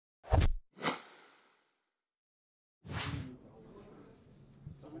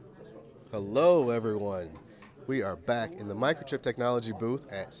Hello, everyone. We are back in the Microchip technology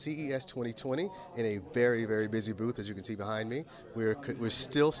booth at CES 2020 in a very, very busy booth, as you can see behind me. We're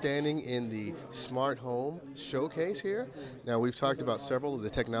still standing in the smart home showcase here. Now, we've talked about several of the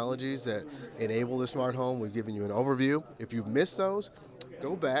technologies that enable the smart home. We've given you an overview. If you've missed those,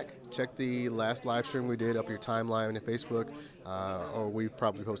 go back, check the last live stream we did up your timeline on Facebook, or we've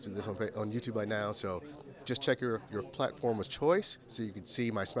probably posted this on YouTube by now, so just check your platform of choice so you can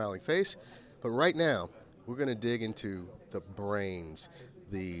see my smiling face. But right now, we're going to dig into the brains,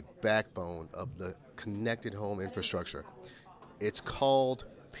 the backbone of the connected home infrastructure. It's called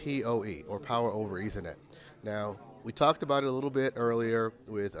PoE, or Power over Ethernet. Now, we talked about it a little bit earlier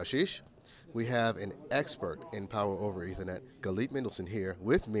with Ashish. We have an expert in Power over Ethernet, Galit Mendelson, here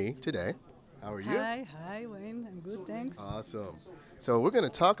with me today. How are you? Hi, Wayne. I'm good, thanks. Awesome. So we're going to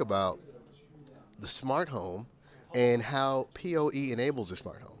talk about the smart home and how PoE enables the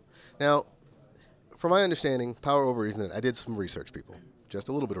smart home. Now, from my understanding, Power over Ethernet, I did some research, people, just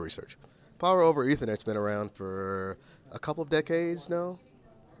a little bit of research. Power over Ethernet's been around for a couple of decades now.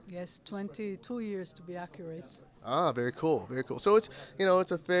 Yes, 22 years to be accurate. Ah, very cool, very cool. So it's,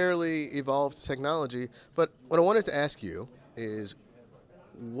 it's a fairly evolved technology, but what I wanted to ask you is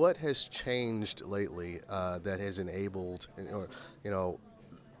what has changed lately that has enabled,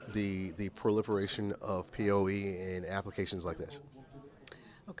 the proliferation of PoE in applications like this?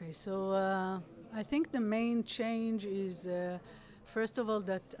 Okay, so I think the main change is, first of all,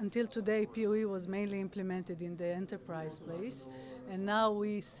 that until today PoE was mainly implemented in the enterprise place, and now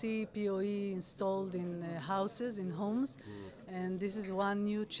we see PoE installed in houses, in homes, and this is one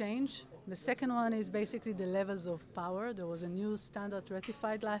new change. The second one is basically the levels of power. There was a new standard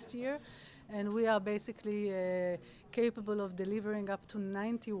ratified last year, and we are basically capable of delivering up to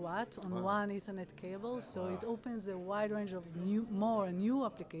 90 watts on one Ethernet cable, so it opens a wide range of new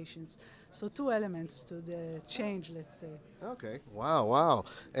applications. So two elements to the change, let's say. Okay, wow.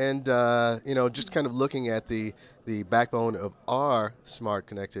 And, just kind of looking at the backbone of our smart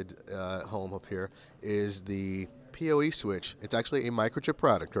connected home up here is the PoE switch. It's actually a Microchip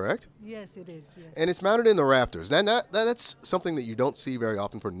product, correct? Yes, it is, yes. And it's mounted in the rafters. That's something that you don't see very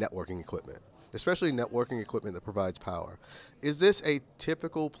often for networking equipment, especially networking equipment that provides power. Is this a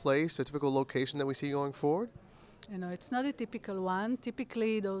typical place, a typical location that we see going forward? It's not a typical one.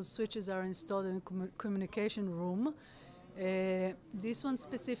 Typically, those switches are installed in a communication room. This one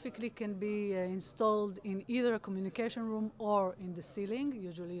specifically can be installed in either a communication room or in the ceiling,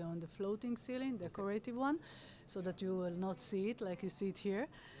 usually on the floating ceiling, decorative one, so that you will not see it like you see it here.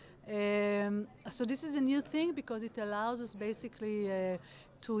 So this is a new thing because it allows us basically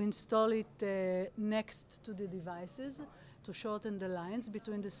to install it next to the devices, to shorten the lines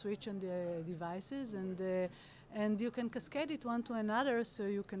between the switch and the devices, and you can cascade it one to another, so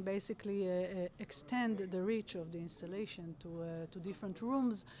you can basically extend the reach of the installation to different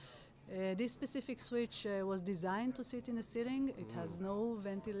rooms. This specific switch was designed to sit in the ceiling. It has no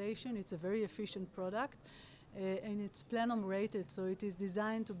ventilation. It's a very efficient product, and it's plenum rated, so it is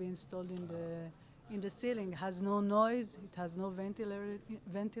designed to be installed in the ceiling. It has no noise. It has no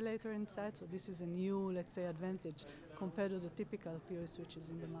ventilator inside, so this is a new, let's say, advantage compared to the typical PoE switches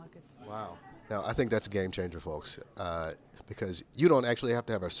in the market. Wow. Now, I think that's a game changer, folks, because you don't actually have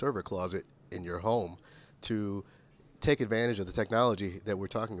to have a server closet in your home to take advantage of the technology that we're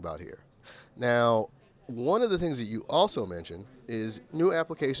talking about here. Now, one of the things that you also mentioned is new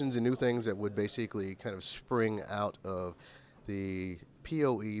applications and new things that would basically kind of spring out of the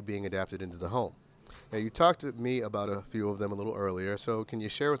PoE being adapted into the home. Now, you talked to me about a few of them a little earlier, so can you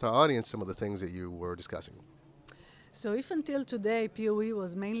share with our audience some of the things that you were discussing? So if until today PoE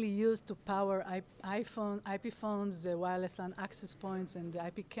was mainly used to power IP phones, wireless LAN access points, and the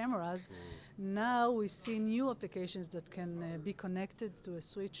IP cameras, now we see new applications that can be connected to a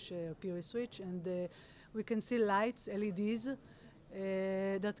switch, PoE switch, and we can see lights, LEDs,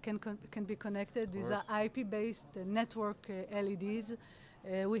 that can be connected. These are IP-based network LEDs.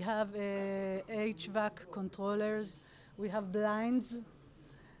 We have HVAC controllers. We have blinds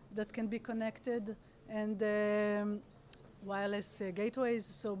that can be connected, and wireless gateways.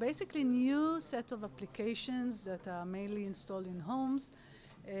 So basically new set of applications that are mainly installed in homes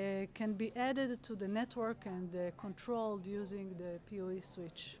can be added to the network and controlled using the PoE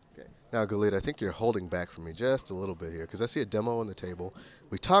switch. Okay. Now, Galit, I think you're holding back from me just a little bit here because I see a demo on the table.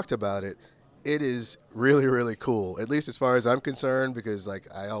 We talked about it. It is really, really cool, at least as far as I'm concerned, because like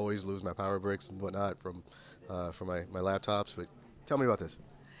I always lose my power bricks and whatnot from my laptops. But tell me about this.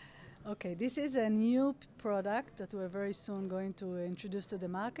 Okay, this is a new product that we're very soon going to introduce to the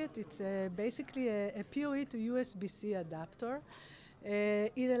market. It's basically a PoE to USB-C adapter.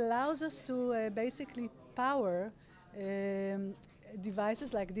 It allows us to basically power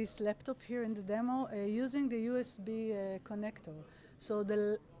devices like this laptop here in the demo using the USB connector. So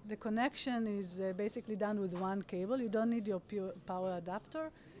the connection is basically done with one cable. You don't need your pure power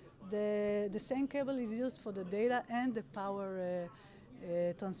adapter. The same cable is used for the data and the power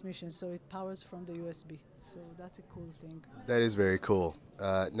transmission, so it powers from the USB. So that's a cool thing. That is very cool.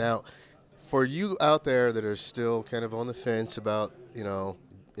 Now, for you out there that are still kind of on the fence about,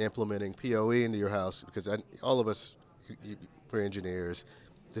 implementing PoE into your house, because all of us, we're engineers,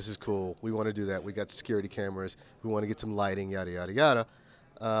 this is cool. We want to do that. We got security cameras. We want to get some lighting, yada, yada,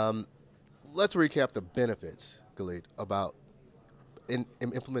 yada. Let's recap the benefits, Galit, about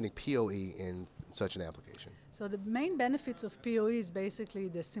implementing PoE in such an application. So the main benefits of PoE is basically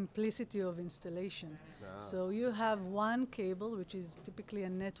the simplicity of installation. So you have one cable, which is typically a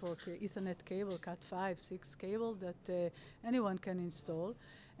network Ethernet cable, Cat5, 6 cable that anyone can install.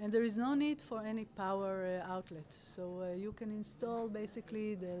 And there is no need for any power outlet. So you can install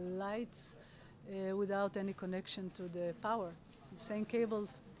basically the lights without any connection to the power. The same cable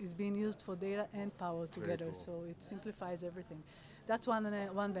is being used for data and power together, cool. so it simplifies everything. That's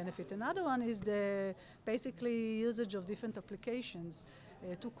one benefit. Another one is the basically usage of different applications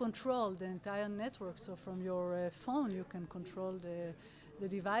to control the entire network. So from your phone, you can control the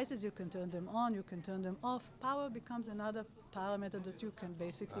devices, you can turn them on, you can turn them off. Power becomes another parameter that you can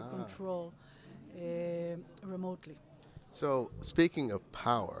basically control remotely. So speaking of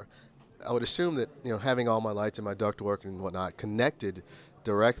power, I would assume that having all my lights and my ductwork and whatnot connected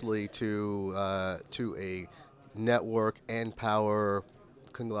directly to a network and power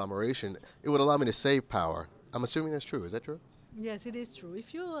conglomeration, it would allow me to save power. I'm assuming that's true. Is that true? Yes, it is true.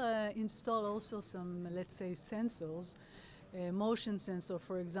 If you install also some, let's say, sensors, motion sensor,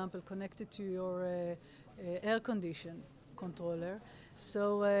 for example, connected to your air condition controller,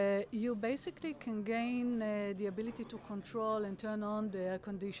 so you basically can gain the ability to control and turn on the air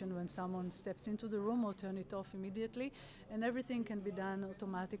condition when someone steps into the room or turn it off immediately, and everything can be done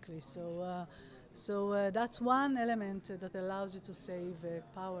automatically. So that's one element that allows you to save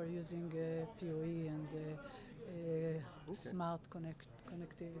power using PoE and smart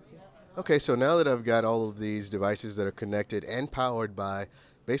connectivity. Okay, so now that I've got all of these devices that are connected and powered by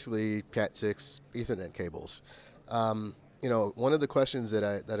basically Cat6 Ethernet cables, one of the questions that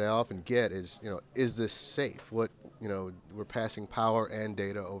I often get is, is this safe? We're passing power and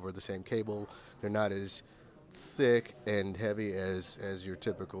data over the same cable. They're not as thick and heavy as your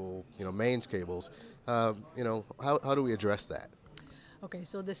typical mains cables. How do we address that? Okay,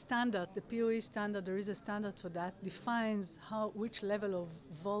 so the standard, the PoE standard, there is a standard for that, defines which level of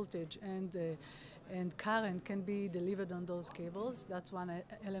voltage and current can be delivered on those cables. That's one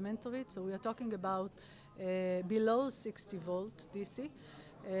element of it. So we are talking about below 60 volt DC,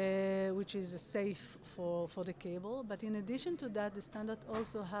 which is safe for the cable. But in addition to that, the standard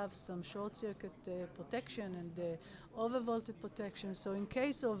also have some short circuit protection and overvoltage protection. So in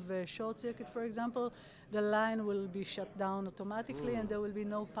case of short circuit, for example, the line will be shut down automatically and there will be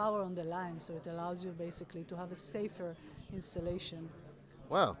no power on the line. So it allows you basically to have a safer installation.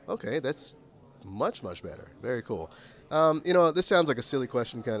 Wow, okay, that's much, much better. Very cool. This sounds like a silly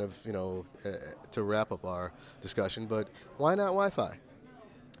question kind of, to wrap up our discussion, but why not Wi-Fi?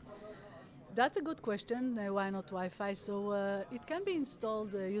 That's a good question. Why not Wi-Fi? So it can be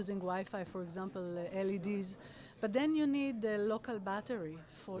installed using Wi-Fi, for example, LEDs, but then you need a local battery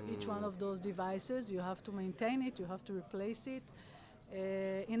for each one of those devices. You have to maintain it, you have to replace it.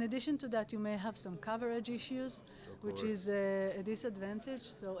 In addition to that, you may have some coverage issues, which is a disadvantage,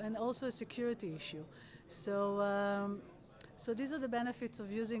 and also a security issue. So these are the benefits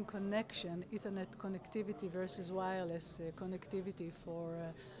of using connection, Ethernet connectivity versus wireless connectivity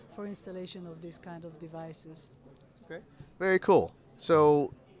for installation of these kind of devices. Okay, very cool.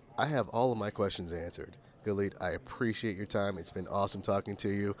 So I have all of my questions answered. Galit, I appreciate your time. It's been awesome talking to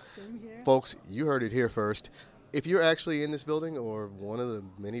you. Same here. Folks, you heard it here first. If you're actually in this building or one of the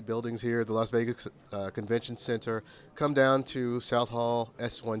many buildings here at the Las Vegas Convention Center, come down to South Hall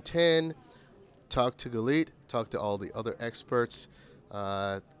S110, talk to Galit, talk to all the other experts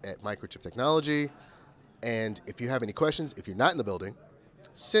at Microchip Technology. And if you have any questions, if you're not in the building,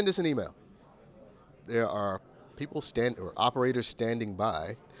 send us an email. There are people or operators standing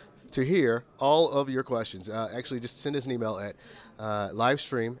by to hear all of your questions. Actually, just send us an email at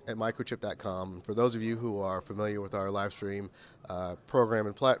livestream@microchip.com. For those of you who are familiar with our live stream program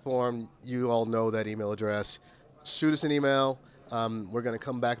and platform, you all know that email address. Shoot us an email. We're going to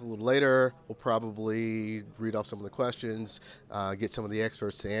come back a little later. We'll probably read off some of the questions, get some of the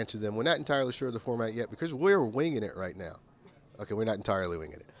experts to answer them. We're not entirely sure of the format yet because we're winging it right now. Okay, we're not entirely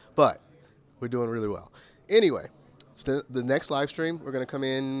winging it, but we're doing really well. Anyway, so the next live stream, we're going to come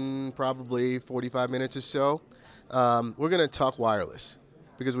in probably 45 minutes or so. We're going to talk wireless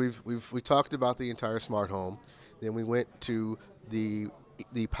because we talked about the entire smart home. Then we went to the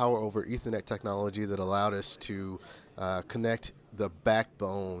power over Ethernet technology that allowed us to connect the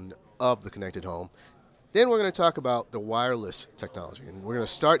backbone of the connected home. Then we're going to talk about the wireless technology, and we're going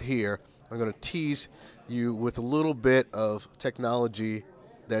to start here. I'm going to tease you with a little bit of technology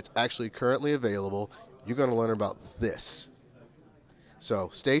that's actually currently available. You're going to learn about this. So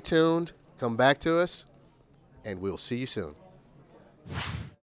stay tuned, come back to us, and we'll see you soon.